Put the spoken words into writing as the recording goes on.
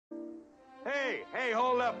Hey,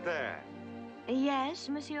 hold up there. Yes,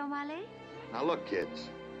 Monsieur O'Malley? Now look, kids,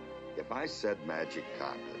 if I said magic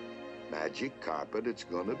carpet it's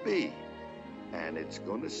gonna be. And it's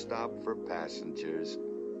gonna stop for passengers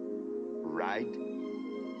right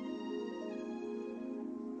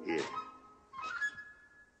here.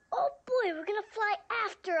 Oh boy, we're gonna fly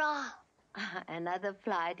after all. Another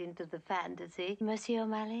flight into the fantasy, Monsieur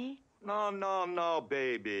O'Malley? No,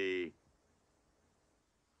 baby.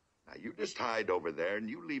 Now, you just hide over there and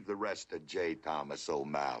you leave the rest to J. Thomas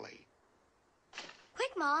O'Malley.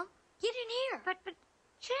 Quick, Mom, get in here. But,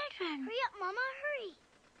 children. Hurry up, Mama, hurry.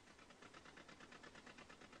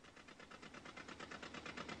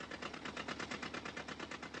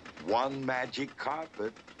 One magic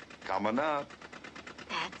carpet coming up.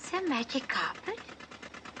 That's a magic carpet?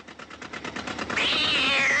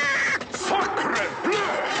 Sacre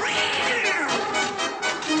bleu!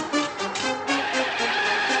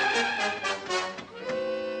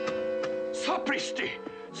 Sapristi!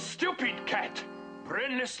 Stupid cat!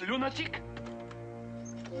 Brainless lunatic!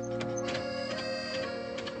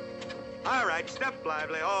 All right, step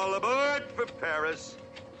lively. All aboard for Paris.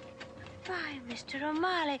 Why, Mr.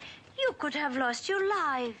 O'Malley, you could have lost your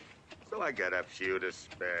life. So I got a few to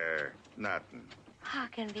spare. Nothing. How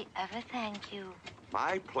can we ever thank you?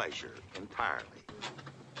 My pleasure, entirely.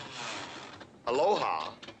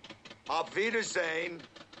 Aloha, auf Wiedersehen,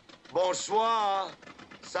 bonsoir,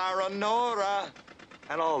 sayonara,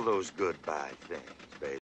 and all those goodbye things.